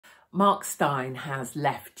Mark Stein has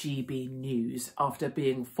left GB News after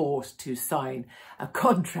being forced to sign a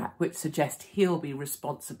contract which suggests he'll be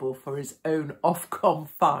responsible for his own Ofcom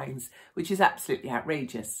fines, which is absolutely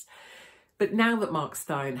outrageous. But now that Mark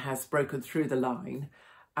Stein has broken through the line,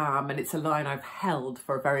 and it's a line I've held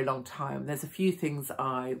for a very long time, there's a few things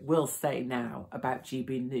I will say now about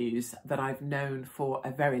GB News that I've known for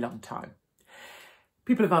a very long time.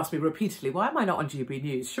 People have asked me repeatedly, why am I not on GB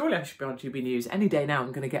News? Surely I should be on GB News. Any day now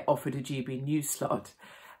I'm going to get offered a GB News slot.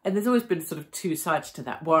 And there's always been sort of two sides to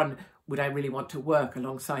that. One, would I really want to work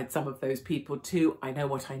alongside some of those people? Two, I know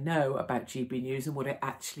what I know about GB News and what it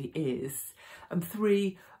actually is. And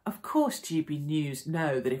three, of course GB News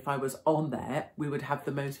know that if I was on there, we would have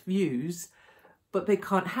the most views. But they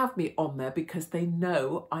can't have me on there because they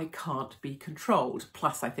know I can't be controlled.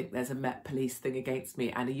 Plus, I think there's a Met Police thing against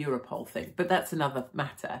me and a Europol thing, but that's another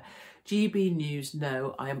matter. GB News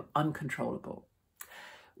know I am uncontrollable,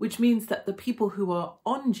 which means that the people who are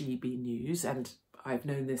on GB News, and I've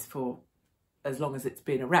known this for as long as it's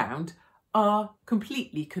been around, are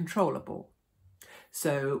completely controllable.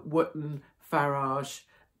 So Wotton, Farage,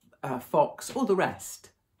 Fox, all the rest,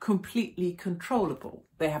 completely controllable.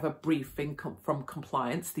 They have a briefing from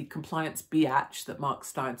compliance, the compliance biatch that Mark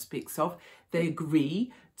Stein speaks of. They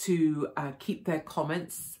agree to keep their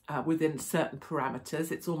comments within certain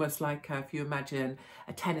parameters. It's almost like if you imagine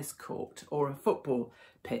a tennis court or a football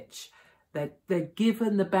pitch. They're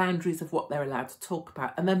given the boundaries of what they're allowed to talk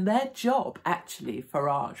about. And then their job, actually,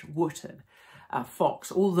 Farage, Wotton,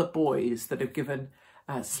 Fox, all the boys that have given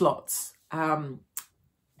slots,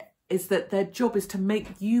 is that their job is to make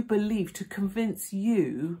you believe, to convince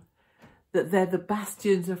you that they're the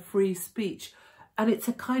bastions of free speech. And it's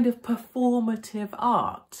a kind of performative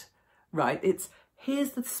art, right? It's,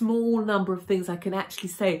 here's the small number of things I can actually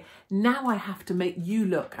say. Now I have to make you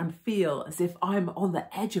look and feel as if I'm on the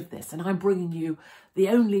edge of this and I'm bringing you the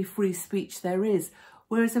only free speech there is.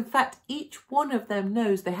 Whereas in fact, each one of them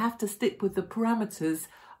knows they have to stick with the parameters,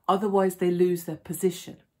 otherwise they lose their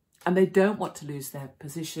position. And they don't want to lose their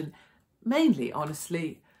position, mainly,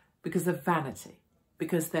 honestly, because of vanity,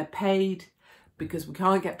 because they're paid, because we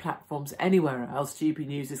can't get platforms anywhere else. GB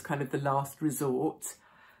News is kind of the last resort.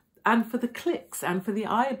 And for the clicks and for the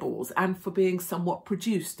eyeballs and for being somewhat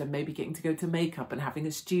produced and maybe getting to go to makeup and having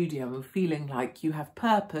a studio and feeling like you have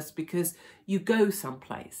purpose because you go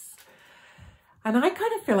someplace. And I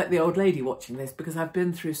kind of feel like the old lady watching this because I've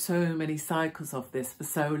been through so many cycles of this for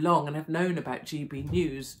so long and have known about GB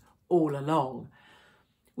News all along,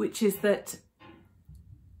 which is that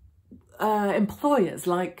employers,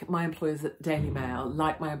 like my employers at Daily Mail,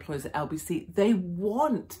 like my employers at LBC, they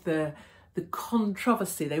want the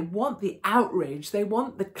controversy, they want the outrage, they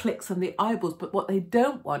want the clicks and the eyeballs, but what they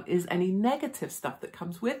don't want is any negative stuff that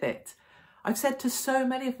comes with it. I've said to so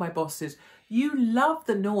many of my bosses, you love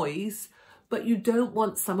the noise, but you don't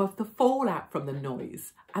want some of the fallout from the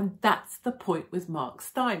noise. And that's the point with Mark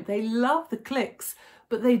Stein. They love the clicks,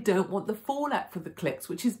 but they don't want the fallout from the clicks,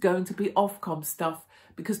 which is going to be Ofcom stuff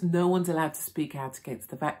because no one's allowed to speak out against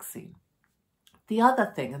the vaccine. The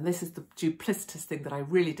other thing, and this is the duplicitous thing that I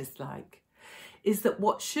really dislike, is that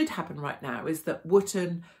what should happen right now is that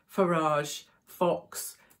Wotton, Farage,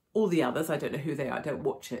 Fox, all the others, I don't know who they are, I don't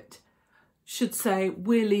watch it, should say,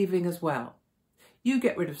 we're leaving as well. You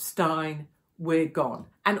get rid of Stein, we're gone.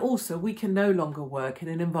 And also we can no longer work in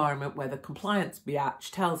an environment where the compliance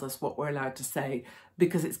biatch tells us what we're allowed to say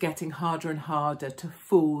because it's getting harder and harder to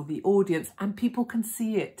fool the audience and people can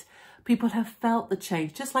see it. People have felt the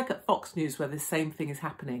change, just like at Fox News where the same thing is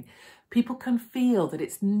happening. People can feel that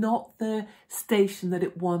it's not the station that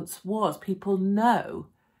it once was. People know.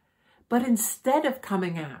 But instead of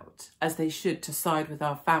coming out, as they should, to side with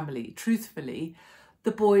our family, truthfully,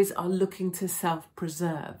 the boys are looking to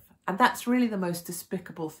self-preserve. And that's really the most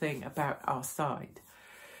despicable thing about our side.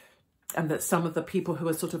 And that some of the people who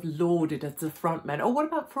are sort of lauded as the front men, oh, what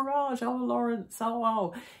about Farage? Oh, Lawrence,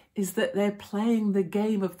 oh, is that they're playing the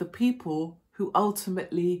game of the people who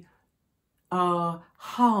ultimately are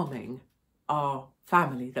harming our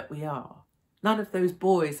family that we are. None of those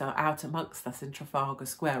boys are out amongst us in Trafalgar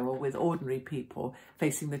Square or with ordinary people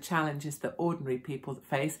facing the challenges that ordinary people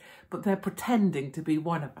face, but they're pretending to be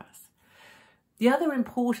one of us. The other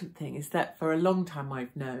important thing is that for a long time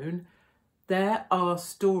I've known there are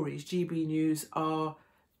stories GB News are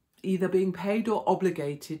either being paid or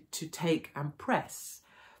obligated to take and press.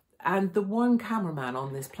 And the one cameraman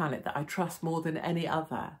on this planet that I trust more than any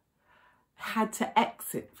other had to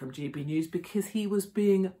exit from GB News because he was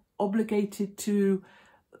being obligated to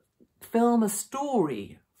film a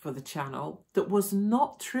story for the channel that was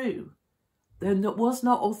not true, and that was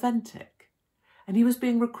not authentic. And he was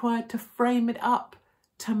being required to frame it up,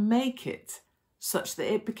 to make it such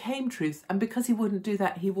that it became truth. And because he wouldn't do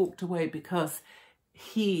that, he walked away, because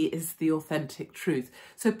he is the authentic truth.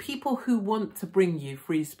 So people who want to bring you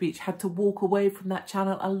free speech had to walk away from that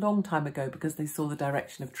channel a long time ago because they saw the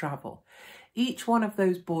direction of travel. Each one of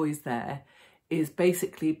those boys there is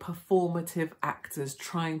basically performative actors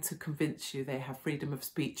trying to convince you they have freedom of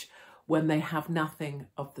speech when they have nothing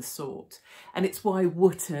of the sort. And it's why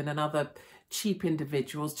Wotton and other cheap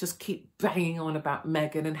individuals just keep banging on about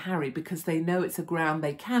Meghan and Harry, because they know it's a ground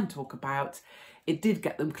they can talk about. It did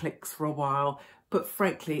get them clicks for a while, but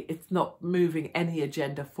frankly, it's not moving any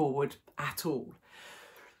agenda forward at all.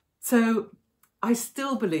 So I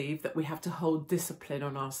still believe that we have to hold discipline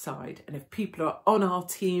on our side. And if people are on our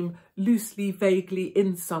team loosely, vaguely,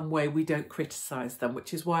 in some way, we don't criticise them,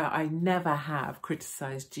 which is why I never have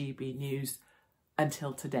criticised GB News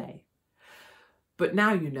until today. But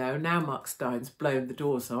now you know, now Mark Stein's blown the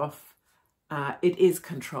doors off, it is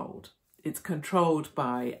controlled. It's controlled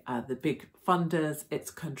by the big funders,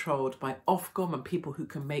 it's controlled by Ofcom and people who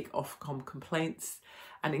can make Ofcom complaints,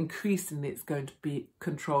 and increasingly it's going to be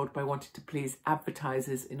controlled by wanting to please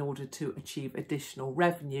advertisers in order to achieve additional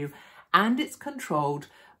revenue, and it's controlled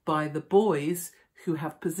by the boys who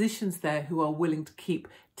have positions there who are willing to keep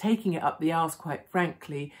taking it up the arse, quite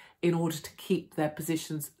frankly, in order to keep their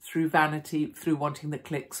positions through vanity, through wanting the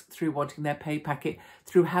clicks, through wanting their pay packet,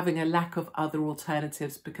 through having a lack of other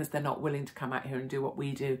alternatives because they're not willing to come out here and do what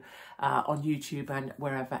we do on YouTube and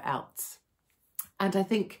wherever else. And I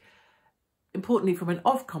think, importantly, from an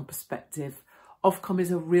Ofcom perspective, Ofcom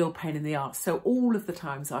is a real pain in the arse. So all of the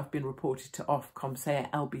times I've been reported to Ofcom, say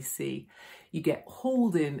at LBC, you get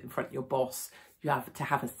hauled in front of your boss, you have to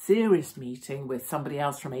have a serious meeting with somebody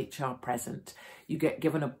else from HR present. You get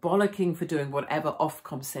given a bollocking for doing whatever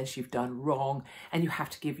Ofcom says you've done wrong, and you have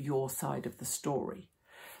to give your side of the story.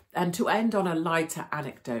 And to end on a lighter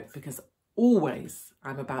anecdote, because always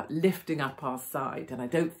I'm about lifting up our side, and I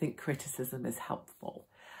don't think criticism is helpful.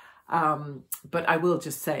 But I will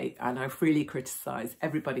just say, and I freely criticise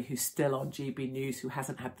everybody who's still on GB News who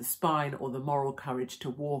hasn't had the spine or the moral courage to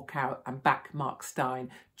walk out and back Mark Stein,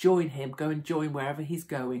 join him, go and join wherever he's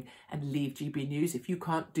going and leave GB News. If you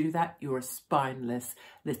can't do that, you're a spineless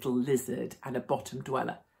little lizard and a bottom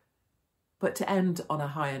dweller. But to end on a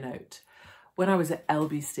higher note, when I was at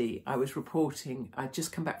LBC, I was reporting, I'd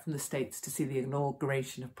just come back from the States to see the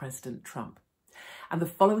inauguration of President Trump. And the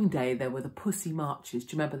following day, there were the pussy marches.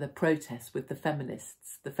 Do you remember the protests with the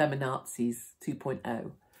feminists, the feminazis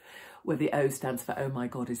 2.0, where the O stands for, oh my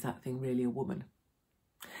God, is that thing really a woman?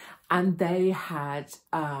 And they had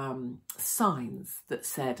signs that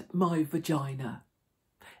said, my vagina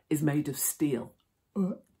is made of steel.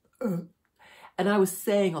 And I was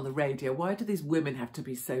saying on the radio, why do these women have to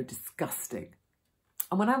be so disgusting?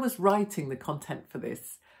 And when I was writing the content for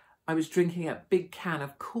this, I was drinking a big can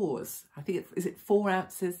of Coors. I think, is it 4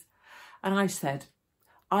 ounces? And I said,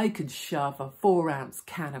 I could shove a 4-ounce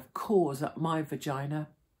can of Coors up my vagina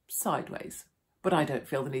sideways, but I don't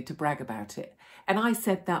feel the need to brag about it. And I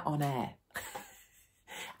said that on air.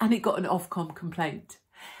 And it got an Ofcom complaint.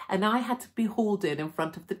 And I had to be hauled in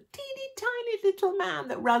front of the teeny tiny little man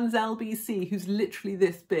that runs LBC, who's literally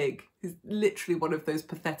this big. He's literally one of those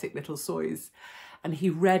pathetic little soys. And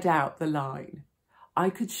he read out the line, I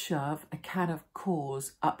could shove a can of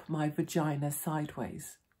Coors up my vagina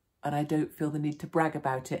sideways, and I don't feel the need to brag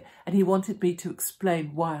about it. And he wanted me to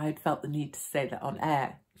explain why I'd felt the need to say that on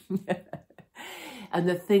air. And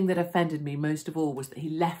the thing that offended me most of all was that he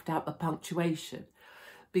left out the punctuation,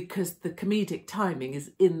 because the comedic timing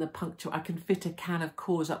is in the punctuation. I can fit a can of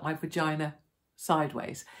Coors up my vagina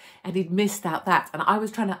sideways. And he'd missed out that. And I was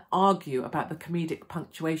trying to argue about the comedic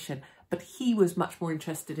punctuation, but he was much more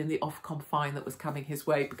interested in the Ofcom fine that was coming his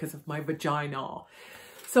way because of my vagina.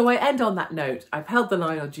 So I end on that note. I've held the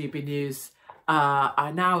line on GB News.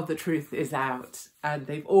 Now the truth is out, and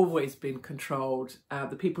they've always been controlled.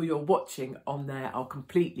 The people you're watching on there are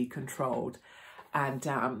completely controlled. And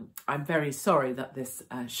I'm very sorry that this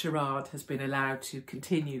charade has been allowed to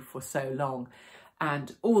continue for so long.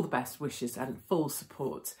 And all the best wishes and full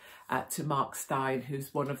support to Mark Stein,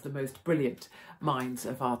 who's one of the most brilliant minds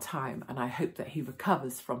of our time. And I hope that he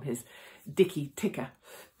recovers from his dicky ticker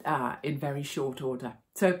in very short order.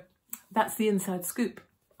 So that's the inside scoop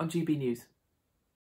on GB News.